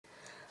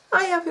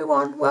Hi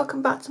everyone,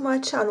 welcome back to my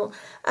channel.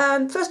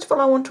 First of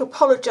all, I want to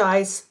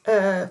apologise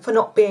for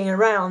not being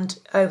around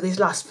over these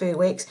last few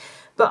weeks,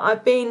 but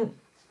I've been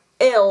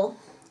ill.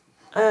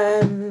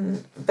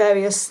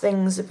 Various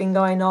things have been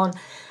going on.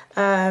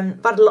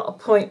 I've had a lot of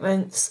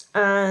appointments,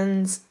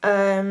 and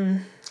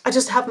I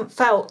just haven't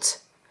felt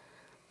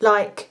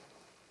like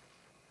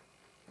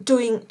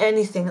doing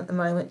anything at the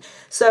moment.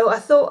 So I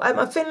thought,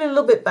 I'm feeling a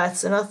little bit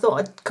better, and I thought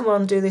I'd come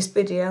on and do this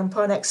video and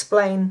try and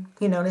explain,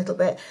 you know, a little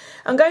bit.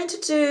 I'm going to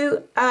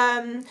do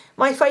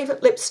my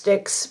favourite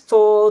lipsticks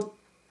for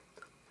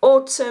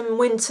autumn,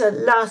 winter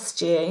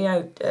last year, you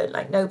know,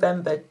 like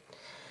November,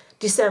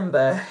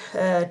 December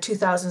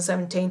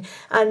 2017,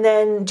 and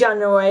then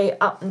January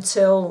up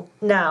until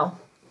now.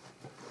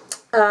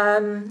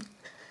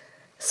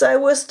 So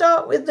we'll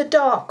start with the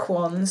dark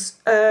ones.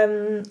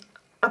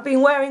 I've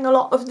been wearing a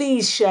lot of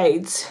these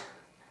shades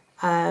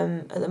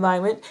at the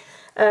moment.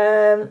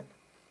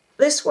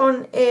 This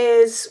one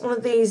is one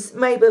of these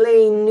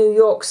Maybelline New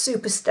York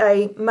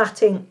Superstay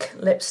Matte Ink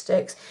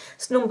lipsticks.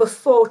 It's number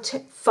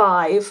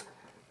 45,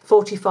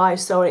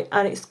 sorry,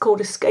 and it's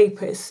called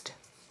Escapist.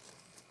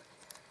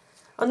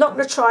 I'm not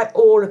going to try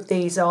all of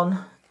these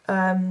on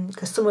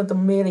because some of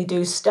them really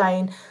do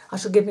stain. I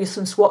shall give you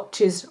some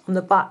swatches on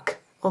the back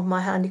of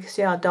my hand. You can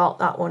see how dark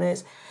that one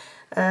is.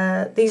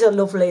 These are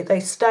lovely. They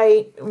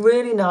stay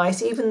really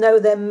nice, even though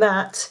they're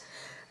matte.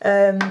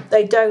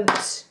 They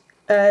don't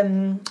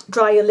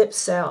dry your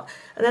lips out.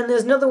 And then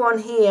there's another one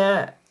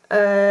here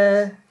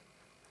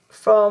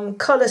from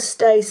Colour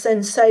Stay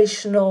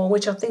Sensational,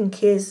 which I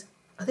think is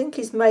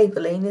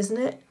Maybelline, isn't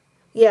it?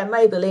 Yeah,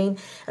 Maybelline,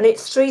 and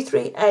it's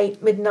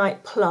 338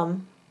 Midnight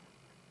Plum.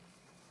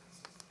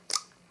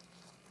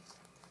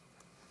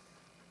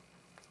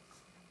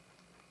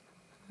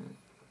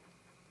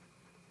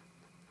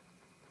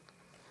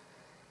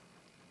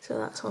 So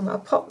that's one. I'll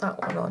pop that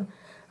one on.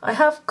 I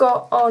have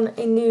got on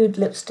a nude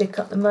lipstick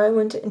at the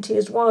moment. It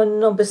is one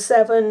number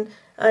 7,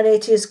 and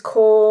it is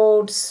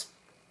called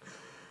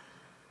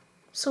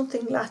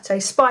something latte,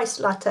 Spice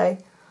Latte.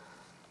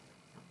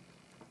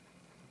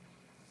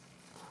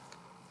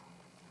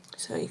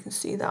 So you can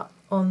see that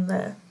on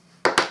there.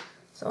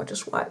 So I'll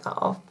just wipe that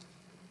off.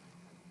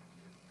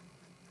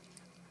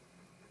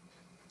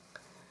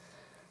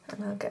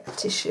 And I'll get a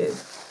tissue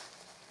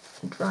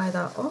and dry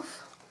that off.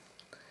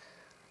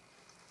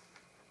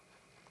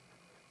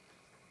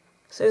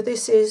 So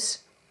this is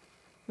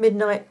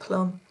Midnight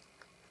Plum.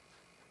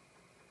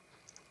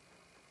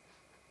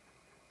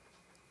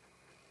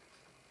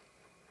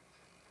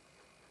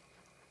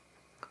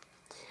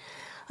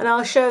 And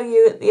I'll show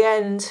you at the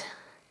end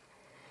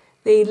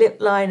the lip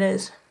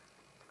liners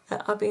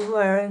that I've been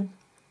wearing.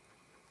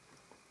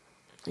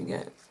 There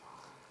you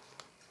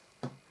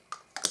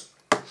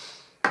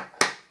go.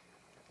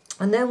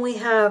 And then we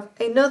have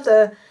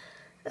another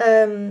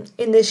in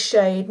this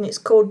shade, and it's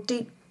called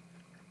Deep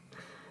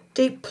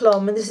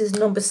Plum, and this is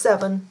number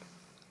 7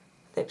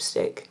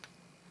 lipstick.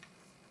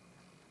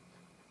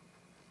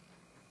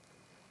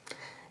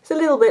 It's a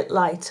little bit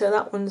lighter.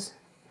 That one's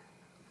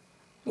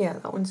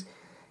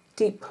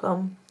Deep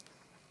Plum.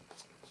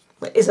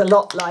 It is a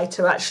lot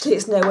lighter actually.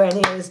 It's nowhere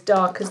near as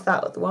dark as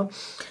that other one.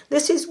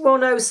 This is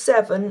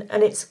 107,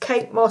 and it's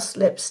Kate Moss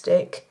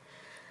lipstick.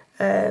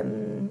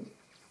 It's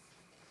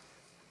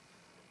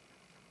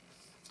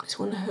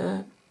one of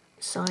her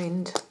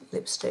signed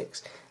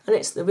lipsticks, and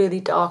it's the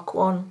really dark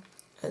one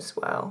as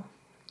well.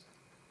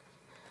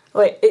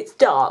 Wait, it's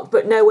dark,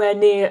 but nowhere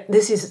near. I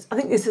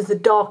think this is the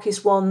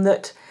darkest one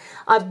that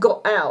I've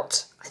got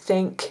out, I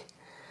think.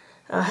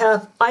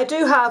 I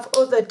do have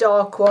other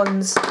dark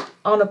ones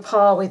on a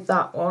par with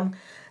that one.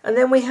 And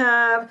then we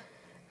have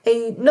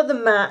another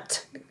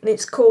matte, and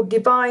it's called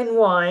Divine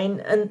Wine,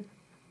 and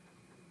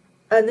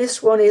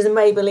this one is a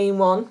Maybelline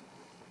one,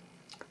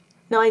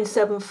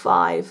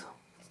 975.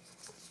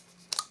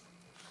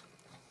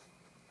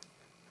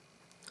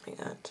 Like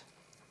that.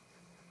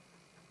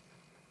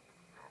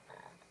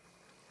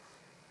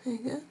 There you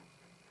go.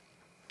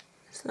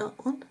 There's that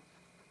one.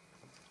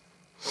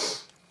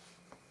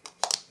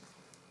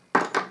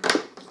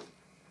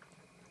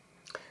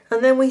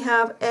 And then we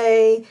have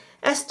a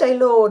Estee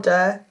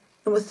Lauder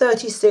number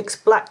 36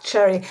 Black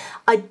Cherry.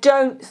 I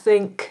don't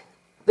think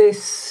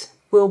this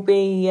will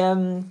be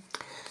on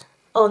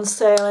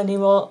sale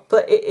anymore,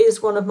 but it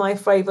is one of my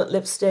favourite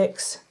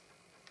lipsticks.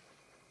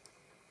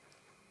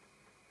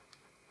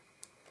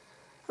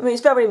 I mean,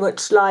 it's very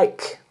much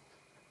like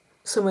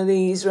some of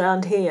these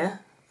around here.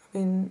 I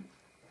mean,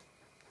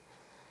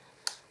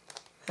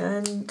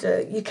 and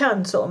you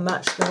can sort of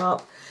match them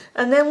up.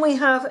 And then we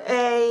have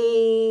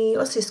a,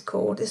 what's this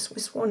called?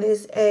 This one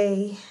is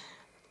a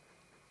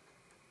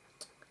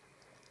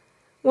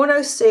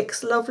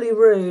 106 Lovely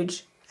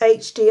Rouge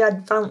HD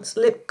Advanced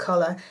Lip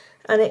Colour,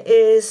 and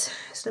it's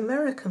an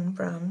American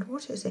brand.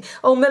 What is it?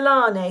 Oh,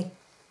 Milani.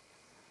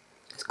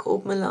 It's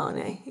called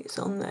Milani. It's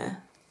on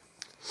there.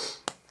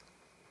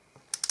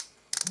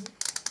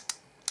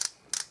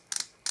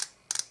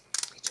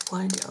 Need to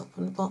wind it up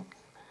on the bottom.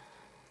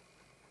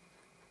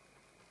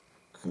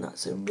 and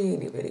that's a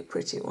really, really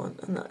pretty one,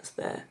 and that's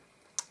there.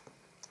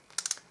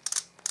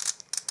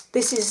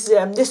 This is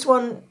this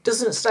one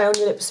doesn't stay on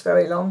your lips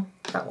very long,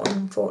 that one,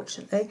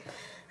 unfortunately.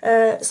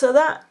 So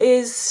that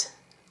is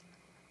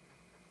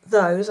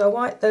those. I'll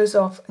wipe those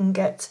off and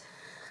get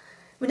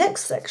my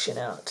next section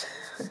out.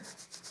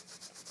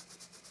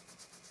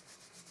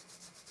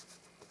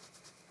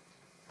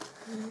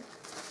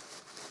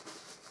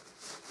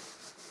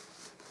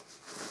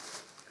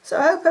 So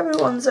I hope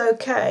everyone's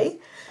okay.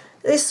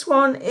 This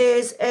one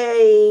is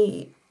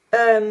a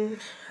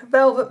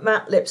velvet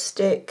matte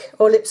lipstick,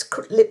 or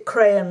lip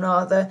crayon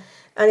rather,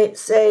 and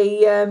it's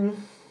a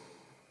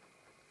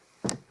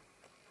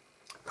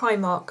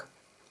Primark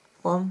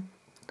one,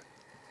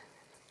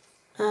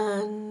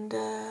 and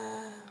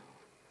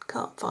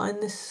can't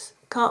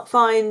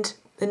find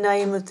the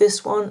name of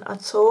this one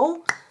at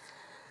all.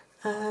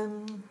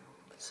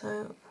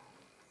 So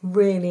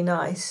really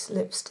nice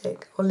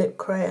lipstick, or lip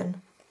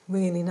crayon,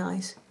 really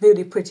nice,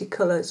 really pretty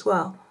colour as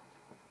well.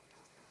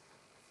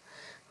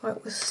 Right,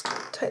 we'll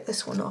take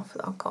this one off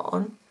that I've got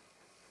on.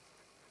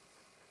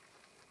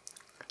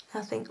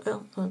 I think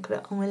I'll put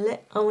it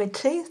on my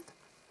teeth.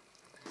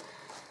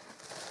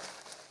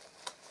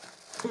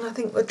 And I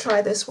think we'll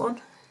try this one.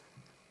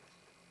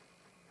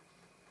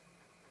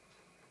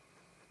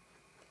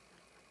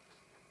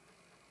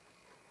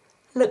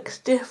 Looks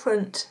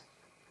different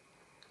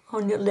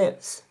on your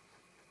lips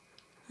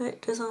than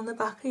it does on the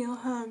back of your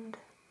hand.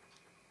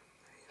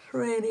 It's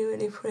really,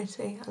 really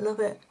pretty. I love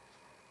it.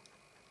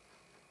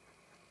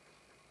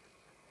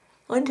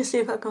 I went to see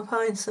if I can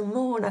find some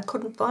more and I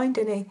couldn't find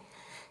any.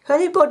 If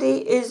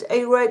anybody is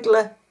a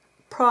regular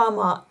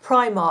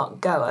Primark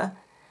goer,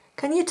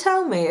 can you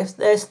tell me if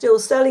they're still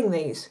selling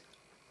these?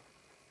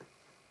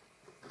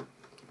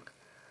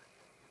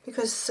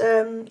 Because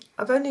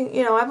I've only,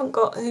 I haven't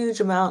got a huge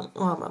amount,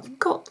 well, I've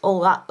got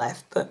all that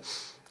left, but,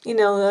 it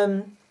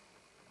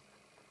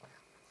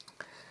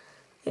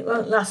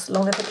won't last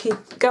long if I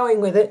keep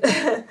going with it.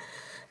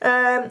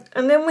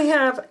 And then we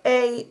have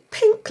a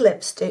pink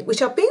lipstick,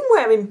 which I've been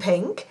wearing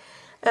pink.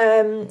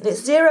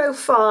 It's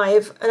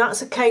 05, and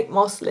that's a Kate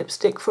Moss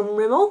lipstick from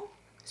Rimmel.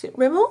 Is it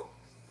Rimmel?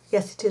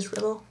 Yes, it is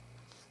Rimmel.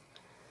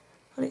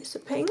 And it's a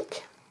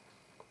pink.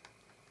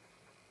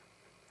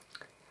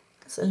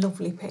 It's a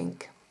lovely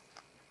pink.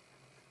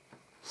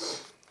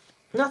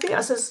 And I think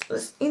that's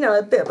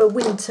a bit of a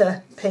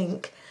winter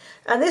pink.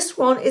 And this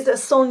one is a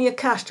Sonia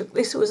Kashuk.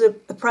 This was a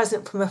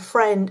present from a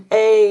friend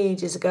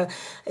ages ago.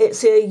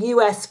 It's a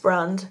US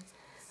brand.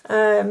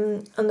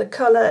 And the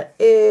colour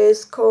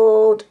is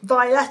called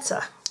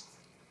Violetta.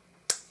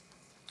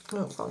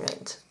 Oh, wrong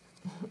end.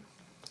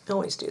 I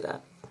always do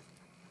that.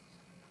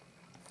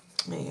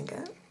 There you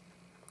go.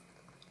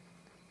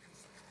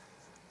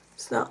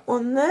 It's that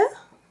one there.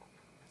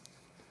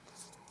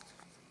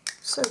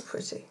 So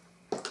pretty.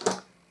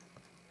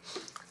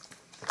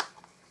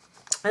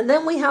 And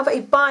then we have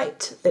a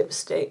Bite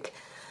lipstick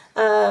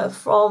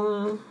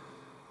from,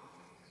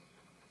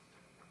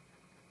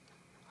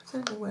 I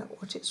don't know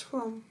what it's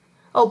from.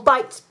 Oh,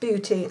 Bite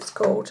Beauty it's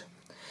called.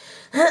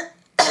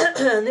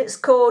 And it's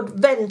called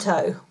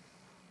Vento.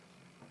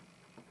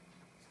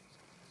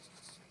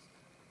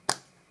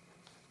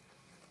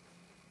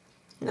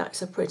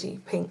 That's a pretty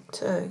pink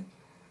too.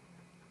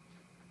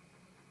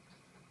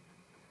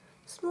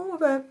 It's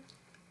a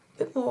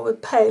bit more of a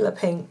paler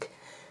pink.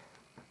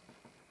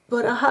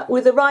 But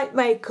with the right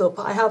makeup,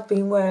 I have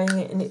been wearing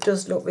it and it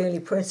does look really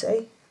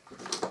pretty.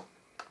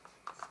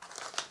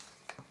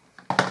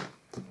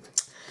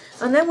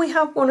 And then we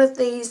have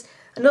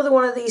another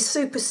one of these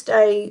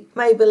Superstay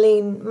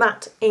Maybelline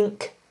Matte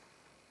Ink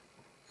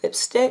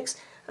lipsticks.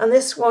 And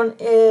this one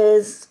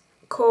is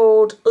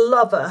called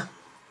Lover.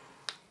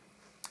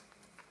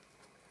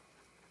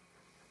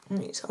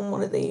 And it's on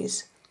one of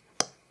these.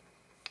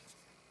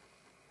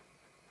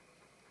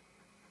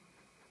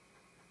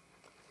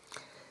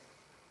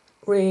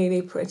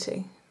 Really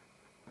pretty,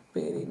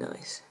 really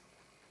nice.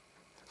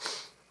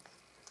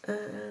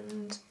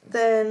 And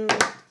then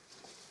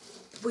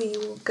we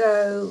will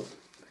go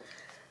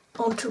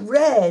on to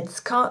reds.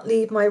 Can't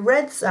leave my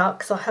reds out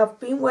because I have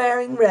been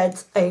wearing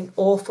reds an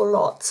awful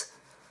lot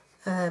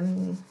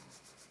over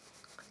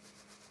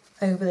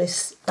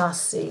this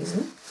last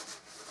season.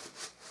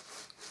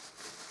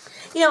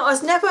 I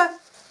was never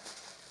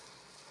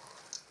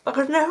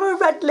a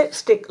red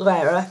lipstick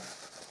wearer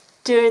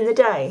during the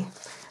day.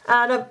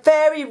 And I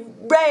very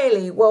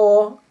rarely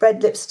wore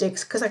red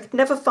lipsticks because I could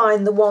never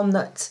find the one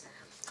that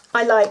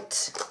I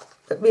liked,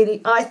 that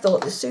really I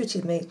thought that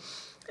suited me.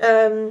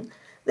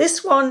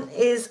 This one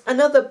is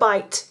another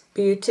Bite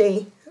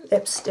Beauty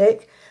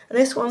lipstick, and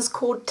this one's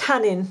called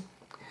Tannin.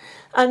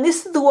 And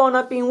this is the one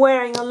I've been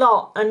wearing a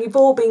lot, and you've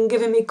all been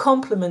giving me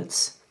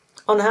compliments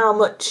on how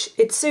much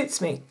it suits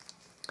me.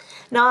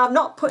 Now, I've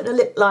not put a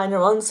lip liner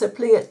on, so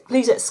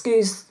please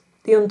excuse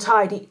the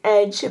untidy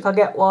edge if I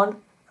get one.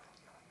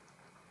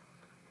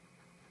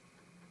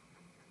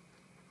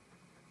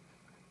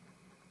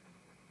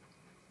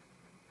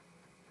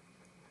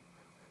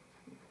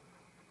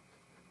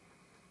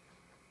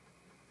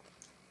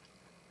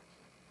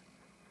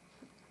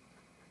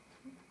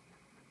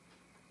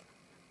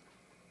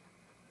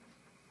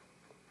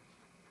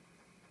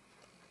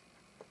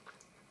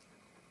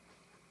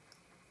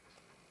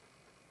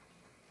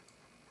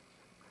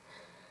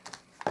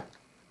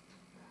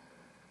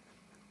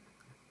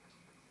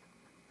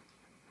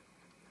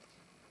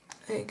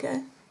 There you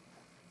go.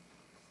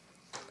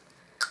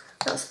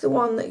 That's the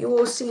one that you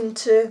all seem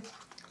to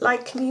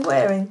like me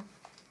wearing.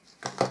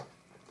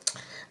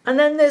 And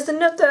then there's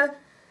another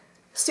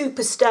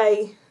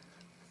Superstay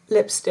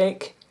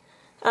lipstick,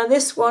 and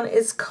this one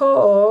is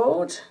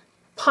called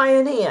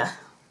Pioneer,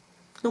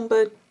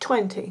 number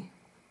 20.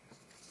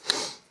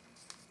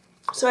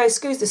 Sorry,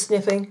 excuse the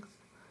sniffing.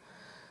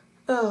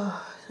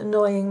 Oh,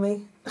 annoying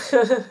me.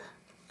 There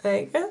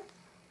you go.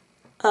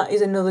 That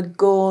is another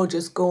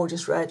gorgeous,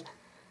 gorgeous red.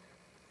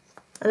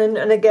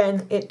 And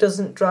again, it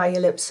doesn't dry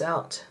your lips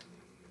out.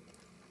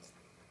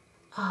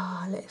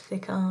 Ah,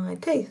 lipstick on my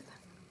teeth.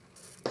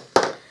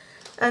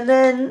 And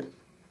then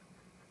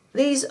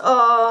these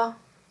are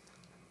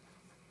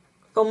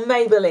from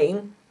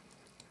Maybelline.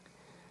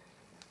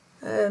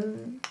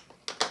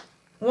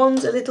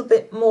 One's a little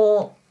bit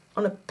more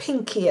on a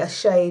pinkier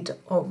shade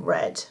of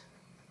red.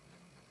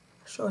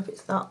 Not sure if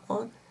it's that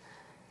one.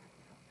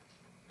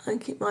 I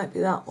think it might be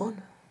that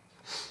one.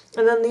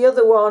 And then the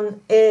other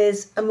one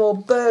is a more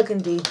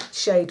burgundy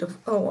shade of,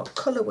 oh, what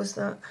colour was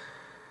that?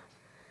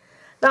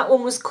 That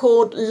one was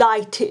called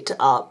Light It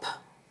Up.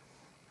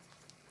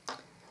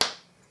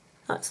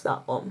 That's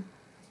that one.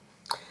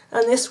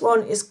 And this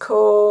one is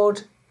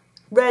called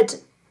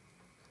Red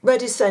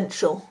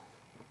Essential.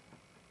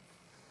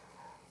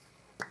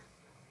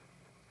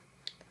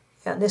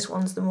 Yeah, and this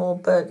one's the more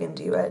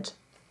burgundy red,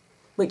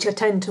 which I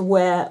tend to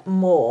wear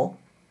more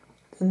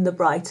than the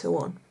brighter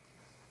one.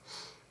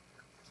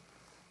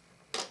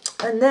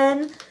 And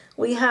then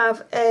we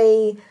have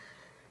a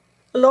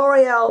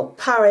L'Oreal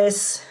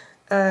Paris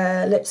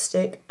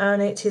lipstick,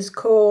 and it is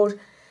called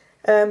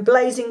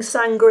Blazing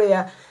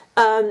Sangria.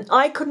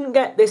 I couldn't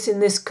get this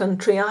in this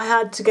country. I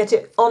had to get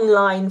it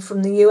online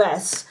from the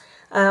US.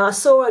 I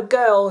saw a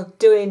girl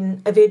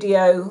doing a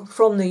video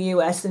from the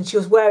US, and she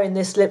was wearing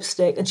this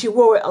lipstick, and she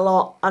wore it a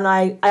lot, and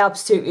I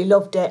absolutely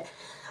loved it.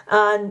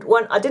 And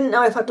when I didn't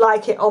know if I'd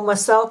like it on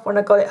myself when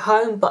I got it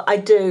home, but I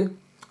do,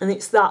 and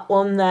it's that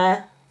one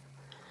there.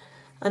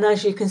 And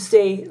as you can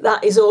see,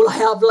 that is all I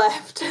have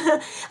left.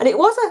 And it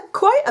was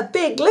quite a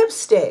big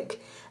lipstick,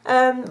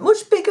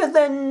 much bigger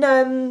than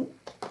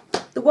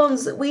the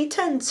ones that we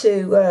tend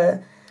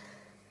to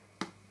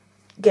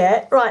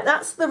get. Right,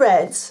 that's the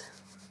reds.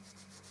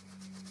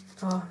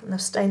 Oh, and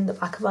I've stained the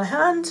back of my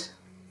hand.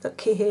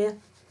 Looky here.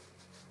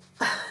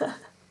 Oh,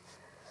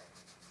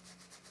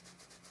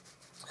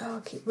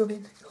 I'll keep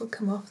rubbing. It'll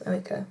come off. There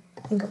we go.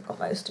 I think I've got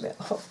most of it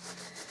off.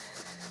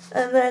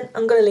 And then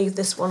I'm going to leave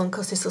this one on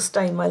because this will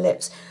stain my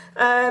lips.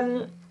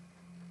 And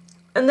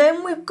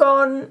then we've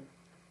gone,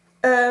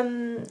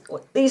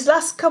 these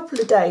last couple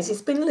of days,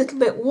 it's been a little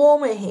bit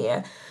warmer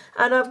here,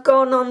 and I've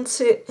gone on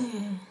to,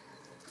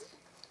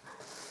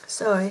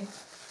 sorry,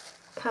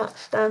 can't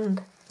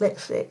stand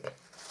lipstick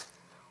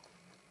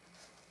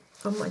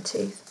on my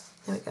teeth.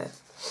 There we go.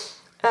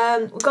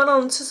 We've gone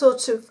on to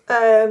sort of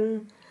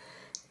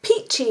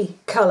peachy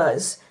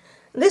colours.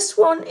 This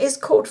one is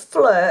called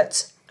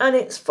Flirt, and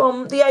it's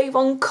from the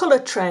Avon Colour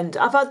Trend.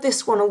 I've had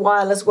this one a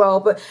while as well,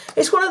 but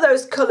it's one of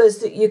those colours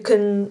that you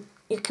can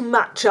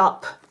match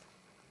up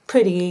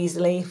pretty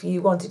easily if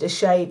you wanted a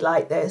shade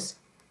like this.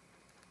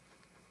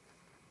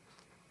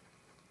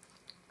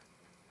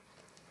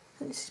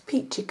 And this is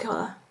peachy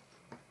colour.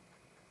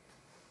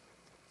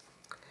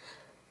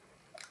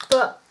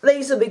 But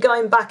these will be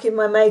going back in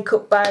my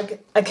makeup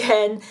bag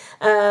again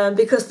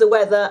because the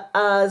weather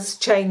has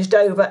changed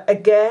over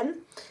again.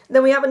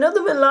 Then we have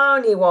another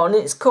Milani one.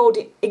 It's called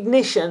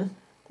Ignition.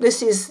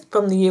 This is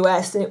from the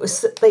US, and it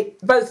was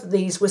both of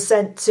these were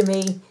sent to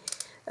me.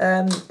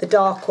 The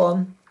dark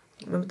one,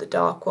 remember the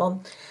dark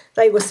one?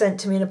 They were sent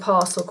to me in a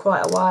parcel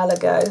quite a while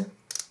ago.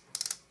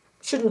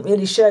 Shouldn't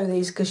really show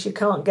these because you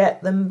can't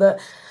get them, but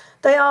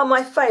they are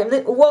my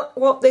favourite.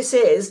 What this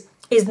is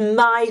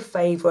my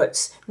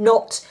favourites,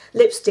 not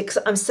lipsticks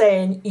that I'm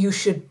saying you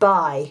should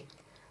buy.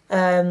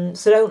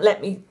 So don't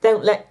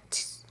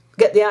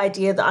get the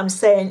idea that I'm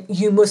saying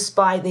you must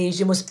buy these,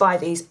 you must buy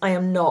these. I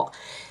am not.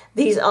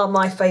 These are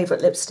my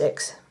favourite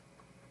lipsticks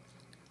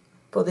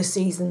for the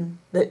season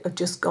that have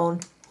just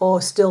gone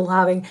or still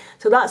having.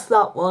 So that's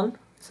that one.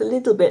 It's a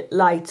little bit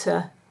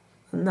lighter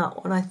than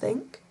that one, I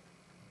think.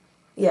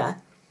 Yeah,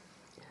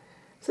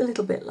 it's a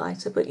little bit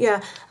lighter, but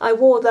yeah, I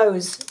wore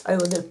those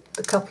over the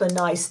couple of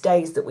nice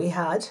days that we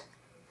had.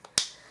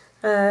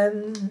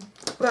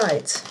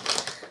 Right,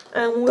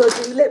 and we'll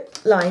do lip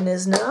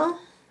liners now.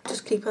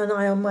 Just keep an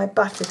eye on my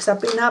battery because I've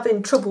been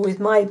having trouble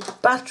with my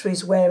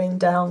batteries wearing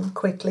down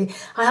quickly.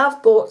 I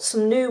have bought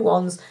some new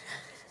ones,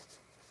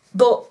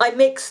 but I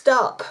mixed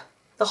up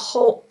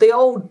the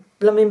old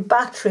blooming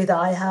battery that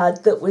I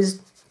had that was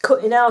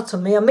cutting out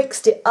on me. I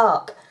mixed it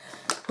up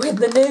with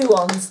the new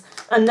ones,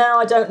 and now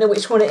I don't know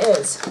which one it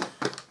is.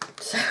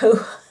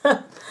 So,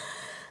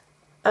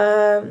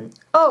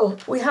 oh,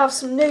 we have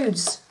some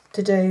nudes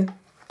to do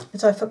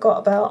that I forgot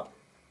about.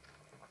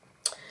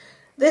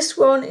 This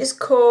one is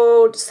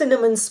called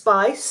Cinnamon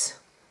Spice.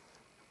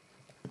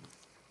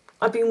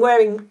 I've been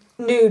wearing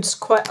nudes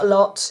quite a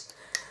lot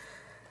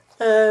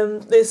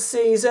this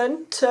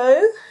season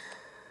too.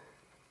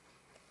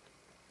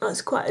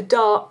 That's quite a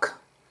dark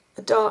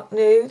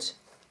nude.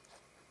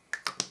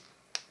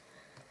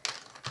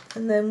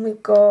 And then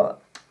we've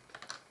got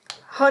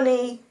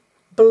Honey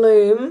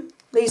Bloom.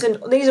 These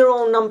are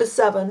all number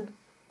 7.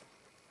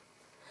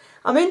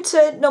 I'm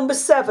into number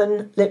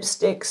 7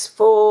 lipsticks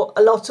for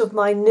a lot of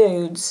my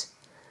nudes.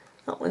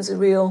 That one's a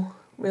real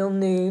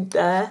nude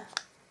there.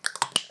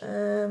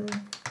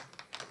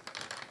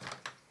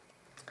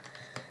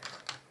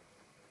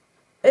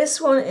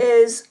 This one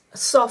is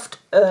Soft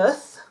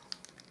Earth.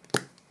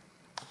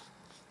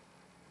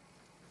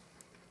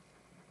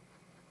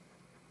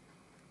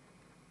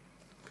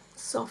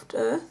 Soft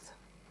Earth.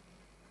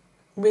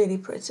 Really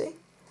pretty.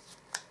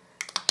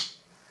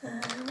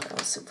 What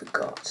else have we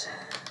got?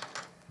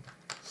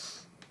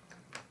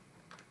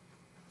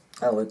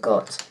 Oh, we've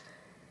got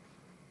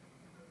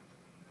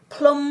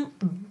Plum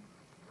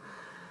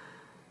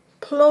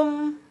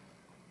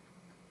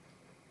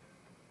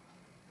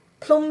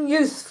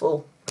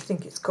Youthful, I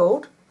think it's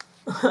called.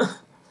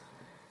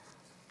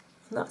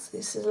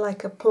 This is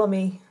like a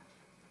plummy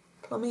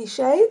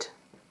shade,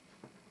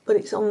 but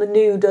it's on the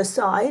nuder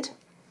side.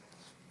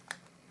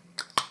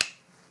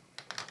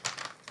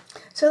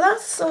 So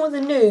that's some of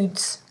the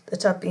nudes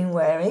that I've been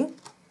wearing.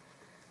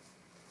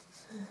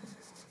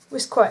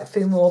 There's quite a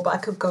few more, but I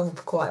could go on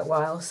for quite a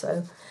while.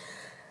 So,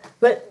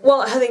 but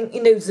well, I think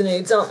nudes are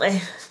nudes, aren't they? I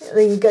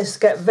think you just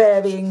get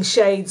varying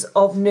shades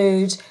of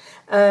nude.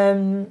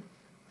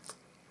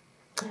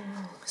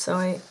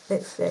 Sorry,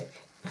 lipstick.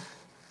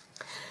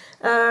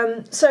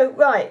 So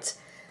right.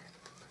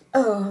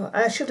 Oh,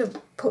 I should have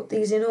put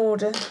these in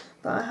order,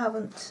 but I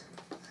haven't.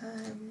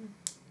 Let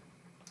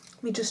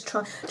me just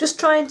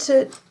trying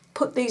to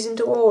put these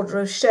into order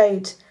of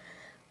shade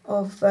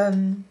of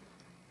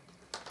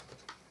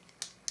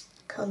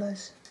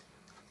colours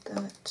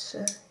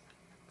that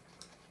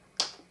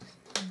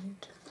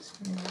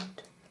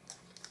nude.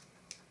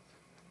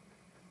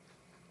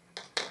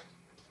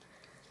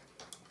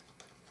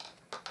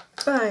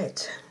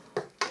 Right,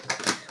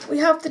 we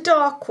have the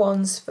dark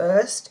ones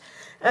first.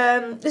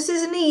 This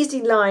is an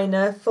easy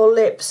liner for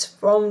lips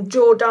from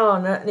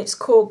Jordana, and it's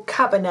called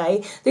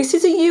Cabernet. This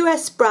is a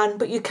US brand,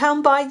 but you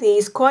can buy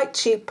these quite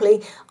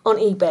cheaply on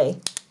eBay.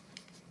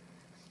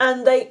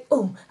 And they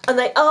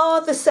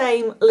are the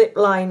same lip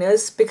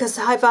liners, because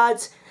I've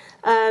had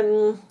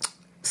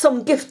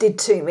some gifted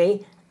to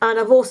me, and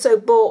I've also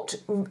bought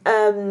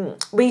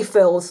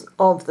refills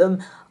of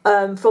them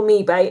from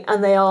eBay,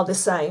 and they are the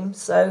same.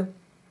 So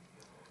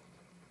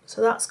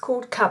that's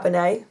called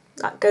Cabernet.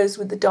 That goes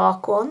with the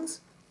dark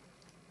ones.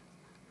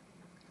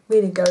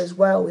 Really goes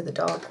well with the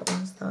dark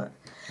ones. That.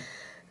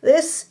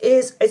 This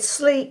is a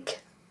sleek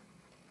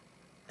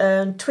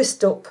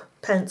twist up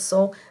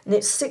pencil, and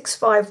it's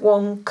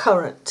 651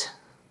 Currant.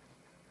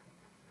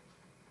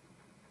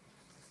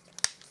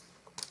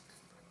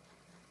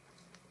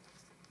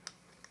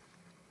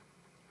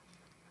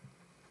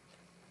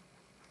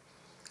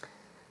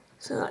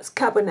 So that's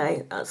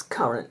Cabernet, that's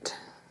Currant.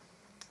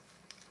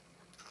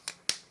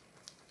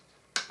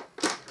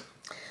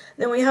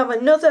 Then we have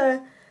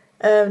another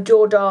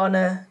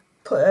Jordana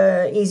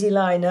easy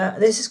liner.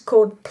 This is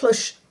called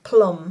Plush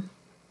Plum.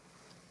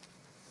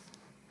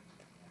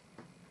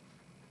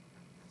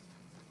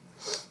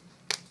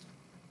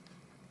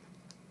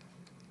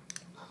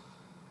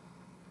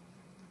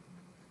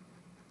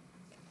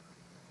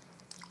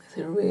 It's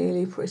a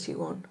really pretty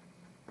one.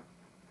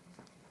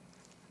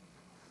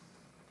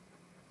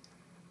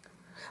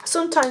 I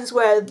sometimes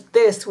wear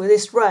this with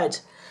this red.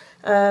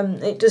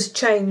 It does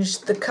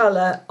change the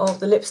colour of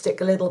the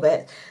lipstick a little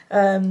bit,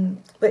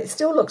 but it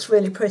still looks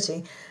really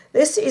pretty.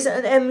 This is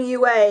an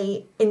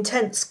MUA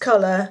Intense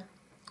Colour.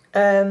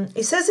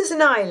 It says it's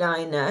an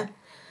eyeliner,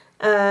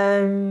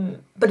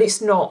 but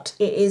it's not.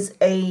 It is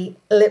a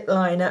lip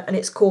liner, and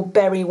it's called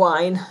Berry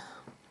Wine.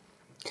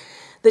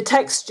 The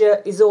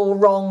texture is all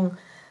wrong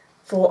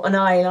for an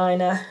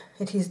eyeliner.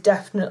 It is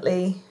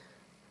definitely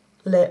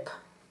lip.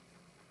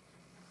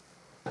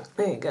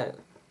 There you go.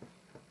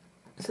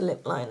 It's a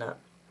lip liner,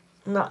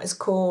 and that is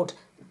called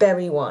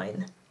Berry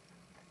Wine.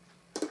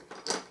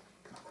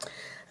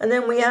 And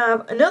then we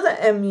have another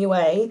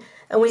MUA,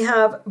 and we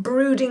have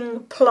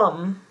Brooding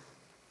Plum.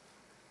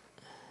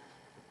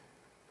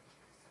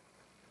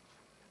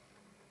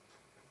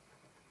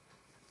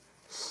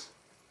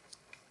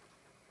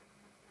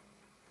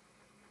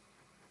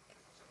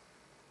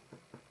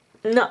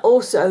 And that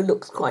also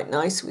looks quite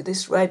nice with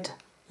this red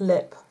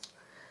lip.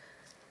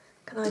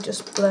 Can I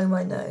just blow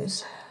my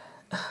nose?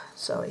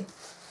 Sorry.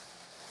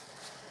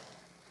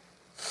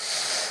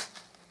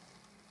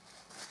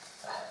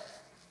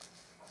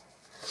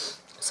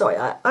 Sorry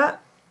like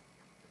that.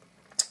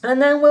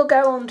 And then we'll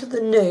go on to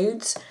the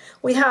nudes.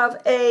 We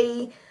have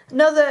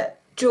another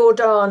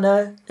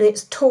Jordana, and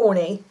it's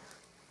Tawny.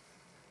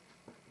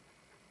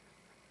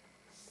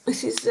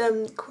 This is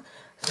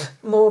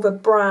more of a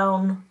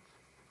browny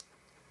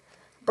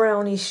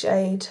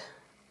shade,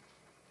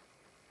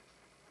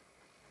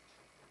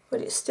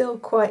 but it's still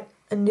quite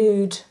a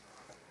nude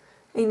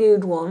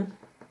one,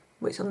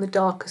 which is on the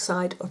darker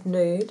side of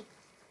nude.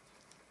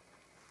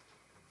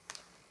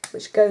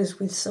 which goes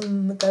with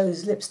some of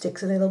those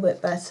lipsticks a little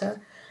bit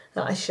better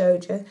that I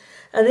showed you.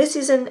 And this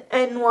is an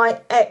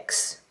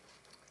NYX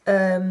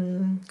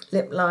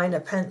lip liner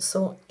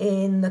pencil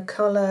in the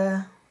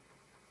colour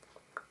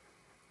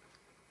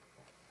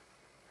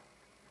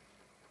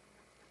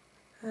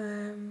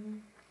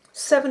um,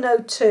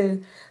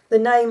 702. The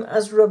name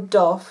has rubbed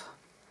off,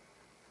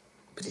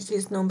 but it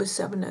is number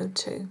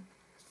 702.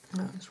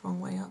 No, it's the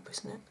wrong way up,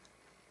 isn't it?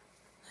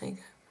 There you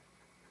go.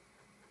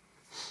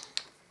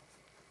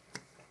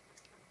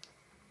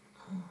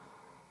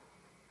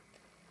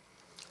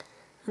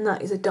 And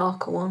that is a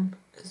darker one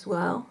as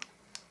well.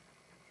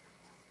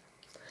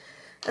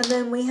 And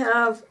then we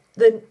have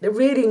the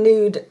really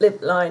nude lip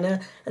liner,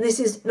 and this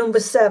is number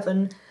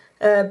 7,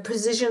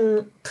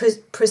 Precision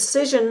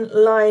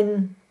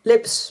Line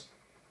Lips.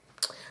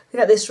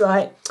 Get this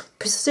right,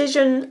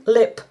 Precision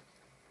Lip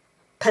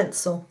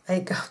Pencil. There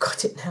you go, I've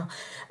got it now.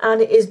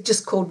 And it is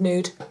just called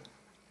Nude.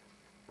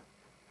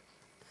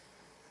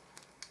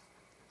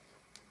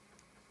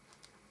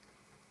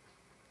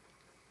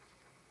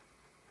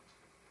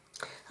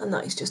 And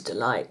that is just a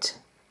light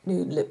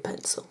nude lip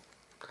pencil.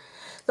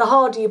 The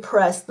harder you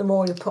press, the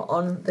more you put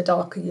on, the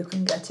darker you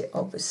can get it,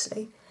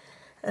 obviously.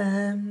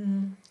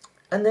 And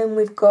then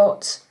we've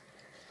got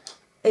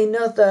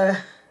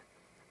another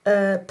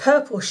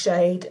purple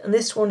shade, and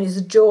this one is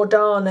a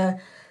Jordana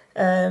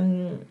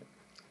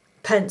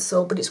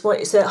pencil, but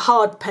it's a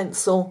hard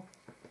pencil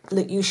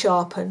that you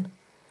sharpen.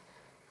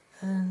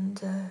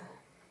 And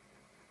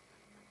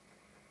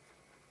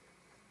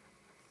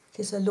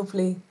it's a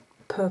lovely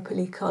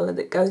purpley colour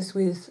that goes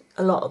with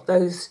a lot of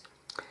those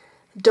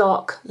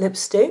dark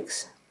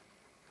lipsticks.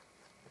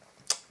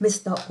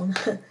 Missed that one.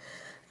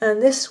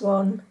 And this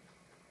one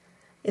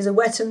is a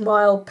Wet n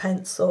Wild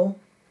pencil,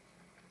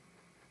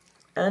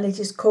 and it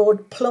is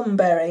called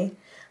Plumberry,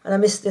 and I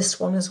missed this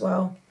one as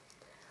well.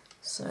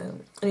 So,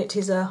 and it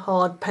is a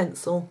hard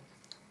pencil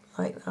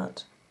like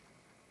that.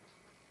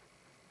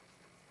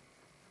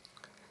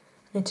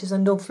 It is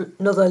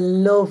another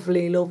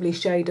lovely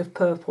shade of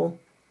purple.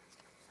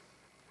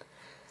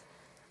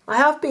 I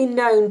have been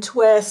known to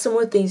wear some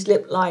of these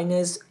lip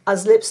liners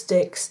as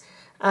lipsticks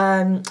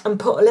and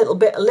put a little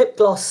bit of lip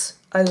gloss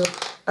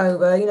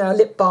over, you know,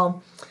 lip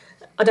balm.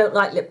 I don't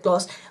like lip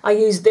gloss. I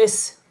use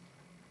this.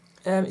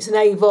 It's an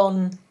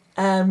Avon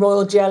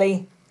Royal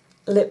Jelly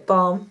lip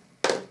balm.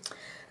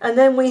 And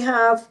then we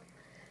have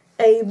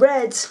a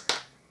red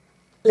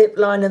lip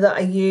liner that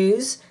I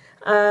use.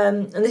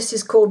 And this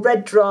is called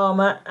Red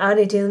Drama, and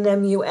it is an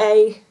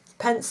MUA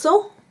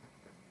pencil.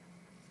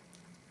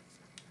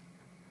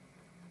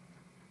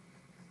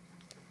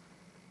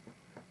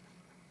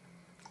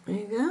 There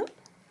you go.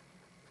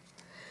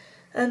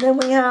 And then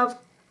we have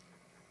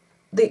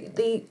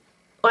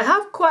I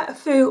have quite a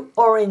few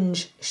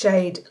orange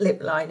shade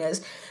lip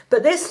liners,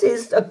 but this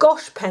is a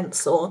Gosh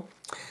pencil,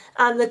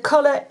 and the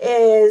colour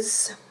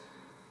is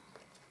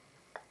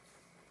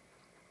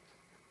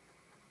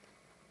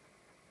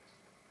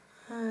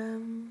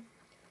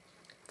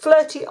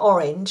Flirty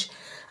Orange,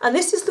 and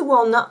this is the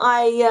one that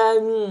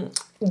I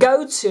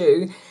go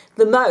to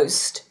the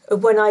most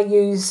when I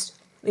use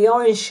the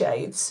orange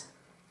shades.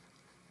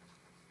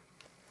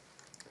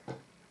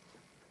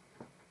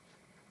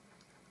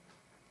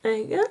 There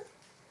you go.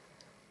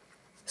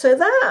 So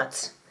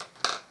that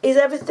is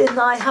everything that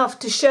I have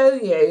to show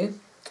you.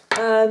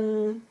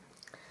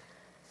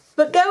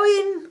 But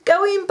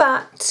going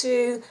back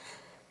to,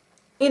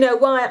 you know,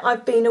 why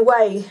I've been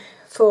away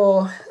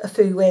for a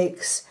few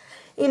weeks,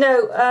 you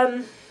know,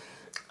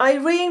 I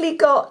really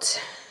got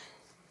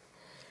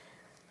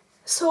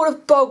sort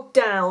of bogged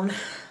down.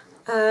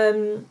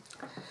 I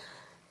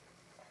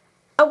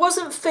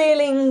wasn't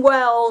feeling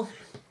well,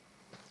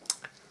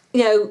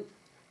 you know,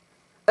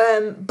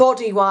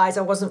 body-wise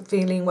I wasn't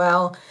feeling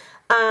well,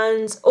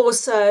 and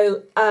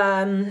also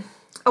I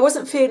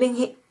wasn't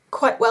feeling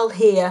quite well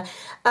here.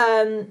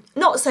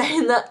 Not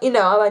saying that, you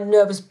know, I had a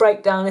nervous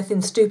breakdown,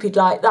 anything stupid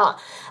like that.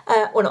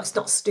 Well, no, it's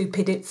not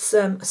stupid, it's,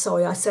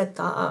 sorry, I said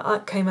that, I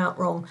came out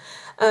wrong.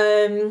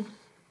 I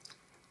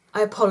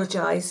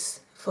apologise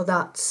for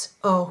that.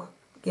 Oh,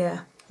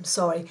 yeah, I'm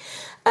sorry.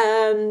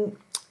 I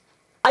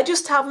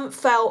just haven't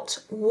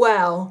felt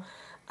well.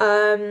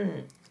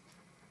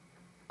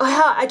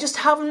 I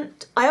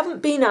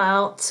haven't been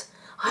out.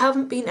 I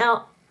haven't been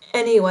out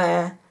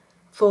anywhere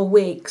for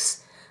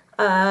weeks.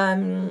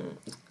 Well,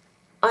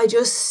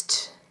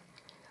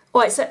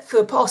 except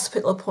for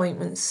hospital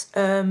appointments,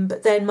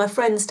 but then my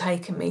friend's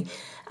taken me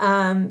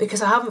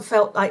because I haven't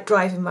felt like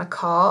driving my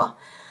car.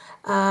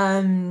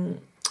 I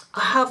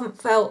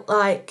haven't felt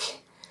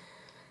like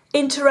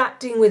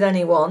interacting with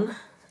anyone.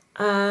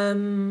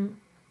 I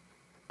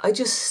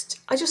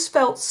just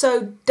felt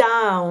so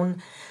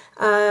down.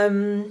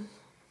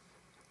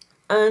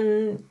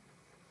 And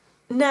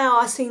now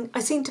I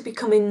seem to be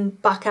coming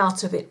back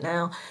out of it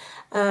now,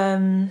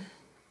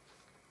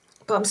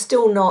 but I'm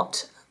still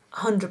not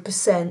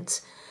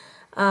 100%.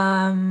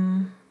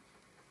 And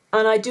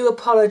I do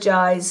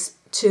apologise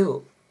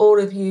to all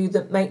of you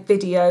that make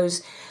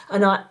videos,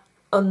 and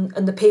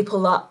the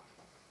people that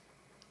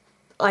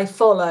I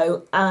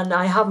follow, and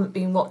I haven't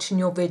been watching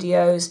your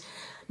videos,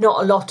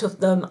 not a lot of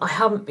them. I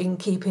haven't been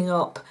keeping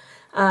up.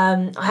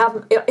 I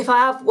haven't. If I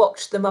have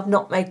watched them, I've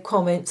not made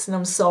comments, and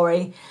I'm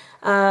sorry.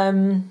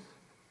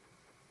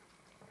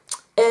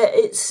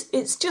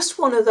 It's just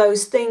one of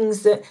those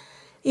things that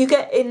you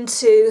get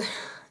into.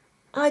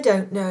 I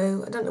don't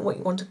know what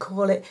you want to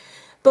call it,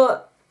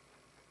 but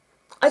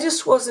I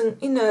just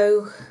wasn't, you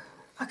know,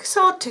 like it's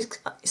hard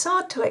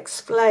to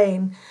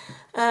explain.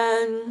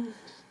 You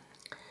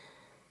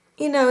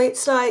know,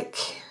 it's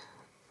like,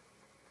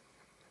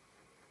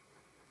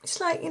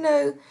 you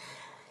know,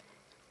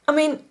 I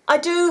mean, I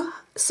do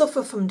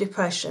suffer from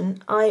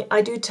depression.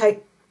 I do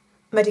take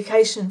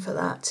medication for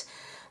that.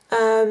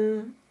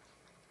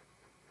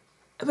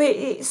 But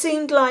it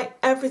seemed like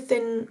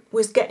everything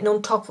was getting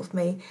on top of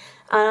me,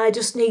 and I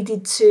just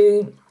needed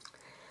to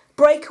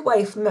break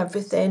away from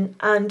everything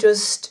and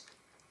just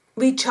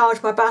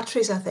recharge my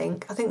batteries. I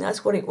think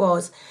that's what it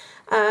was.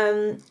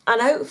 And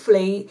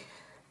hopefully,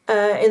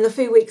 in the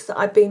few weeks that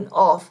I've been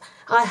off,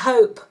 I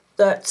hope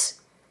that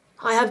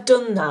I have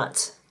done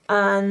that,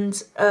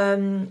 and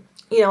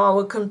you know, I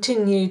will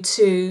continue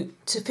to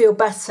feel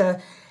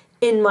better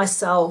in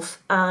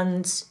myself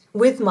and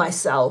with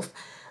myself.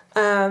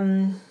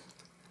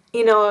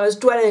 You know, I was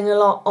dwelling a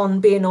lot on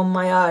being on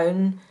my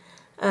own.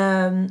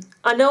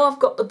 I know I've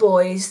got the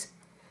boys.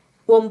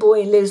 One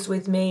boy lives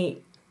with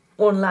me,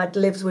 one lad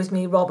lives with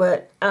me,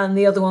 Robert, and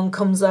the other one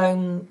comes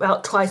home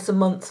about twice a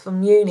month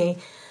from uni.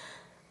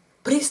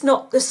 But it's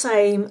not the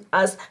same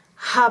as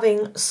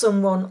having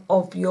someone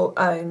of your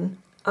own.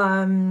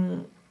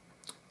 And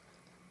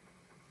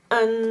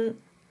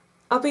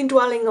I've been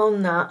dwelling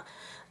on that.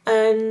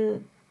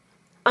 And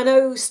I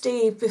know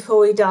Steve,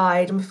 before he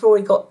died and before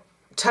he got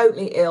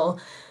totally ill,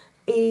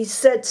 he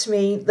said to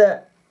me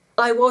that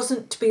I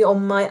wasn't to be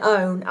on my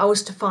own, I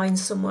was to find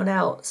someone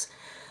else.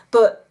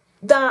 But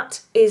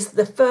that is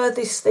the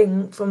furthest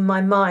thing from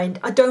my mind.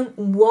 I don't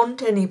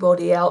want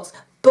anybody else.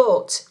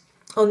 But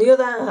on the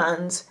other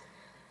hand,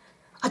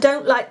 I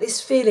don't like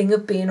this feeling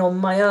of being on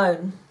my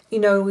own, you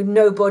know, with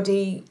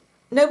nobody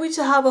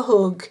to have a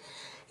hug,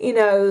 you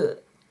know,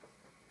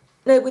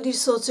 nobody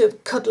sort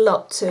of cuddle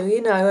up to,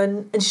 you know,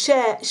 and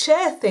share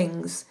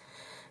things.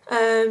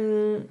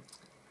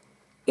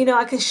 You know,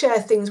 I can share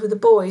things with the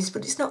boys,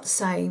 but it's not the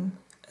same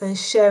as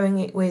sharing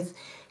it with,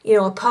 you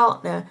know, a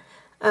partner.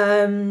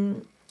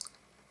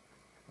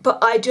 But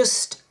I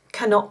just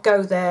cannot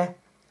go there.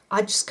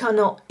 I just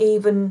cannot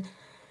even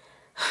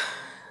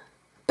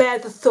bear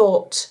the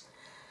thought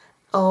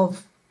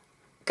of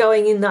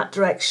going in that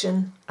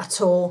direction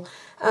at all.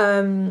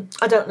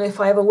 I don't know if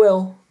I ever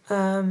will.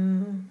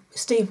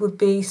 Steve would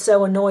be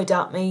so annoyed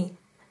at me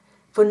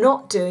for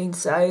not doing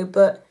so,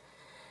 but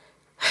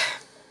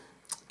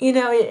you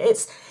know,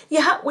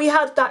 we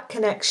had that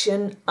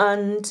connection,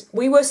 and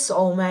we were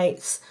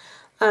soulmates,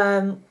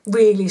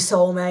 really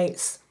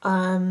soulmates,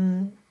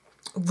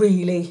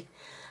 really.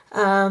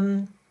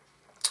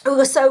 We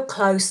were so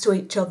close to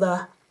each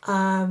other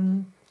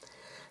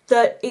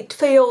that it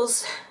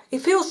feels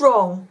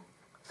wrong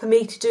for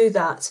me to do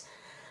that,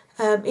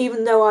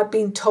 even though I've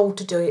been told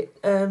to do it.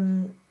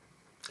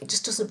 It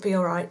just doesn't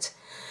feel right.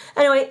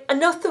 Anyway,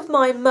 enough of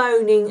my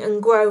moaning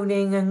and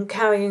groaning and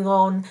carrying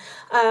on.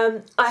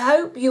 I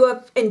hope you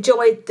have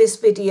enjoyed this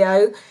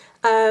video.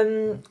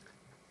 I'm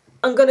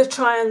going to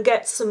try and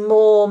get some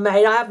more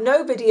made. I have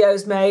no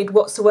videos made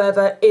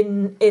whatsoever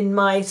in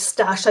my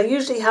stash. I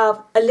usually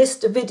have a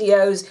list of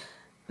videos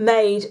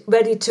made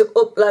ready to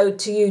upload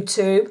to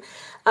YouTube.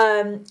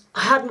 I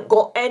hadn't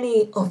got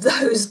any of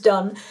those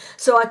done,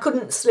 so I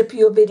couldn't slip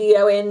you a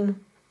video in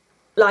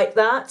like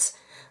that.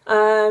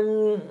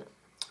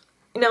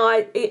 You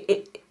know,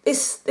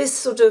 this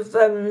sort of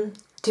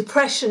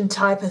depression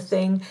type of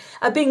thing,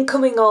 I've been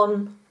coming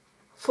on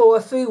for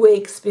a few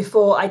weeks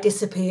before I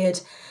disappeared.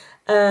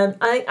 I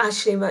think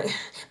actually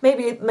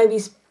maybe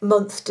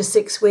month to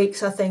 6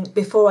 weeks, I think,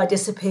 before I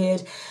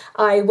disappeared.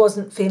 I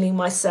wasn't feeling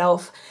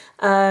myself,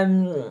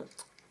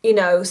 you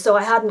know, so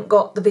I hadn't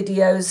got the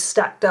videos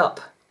stacked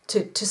up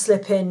to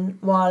slip in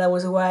while I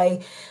was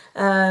away.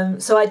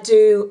 So I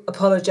do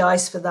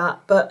apologise for that,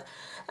 but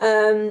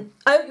I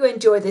hope you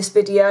enjoyed this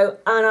video,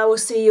 and I will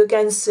see you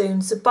again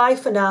soon. So bye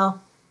for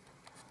now.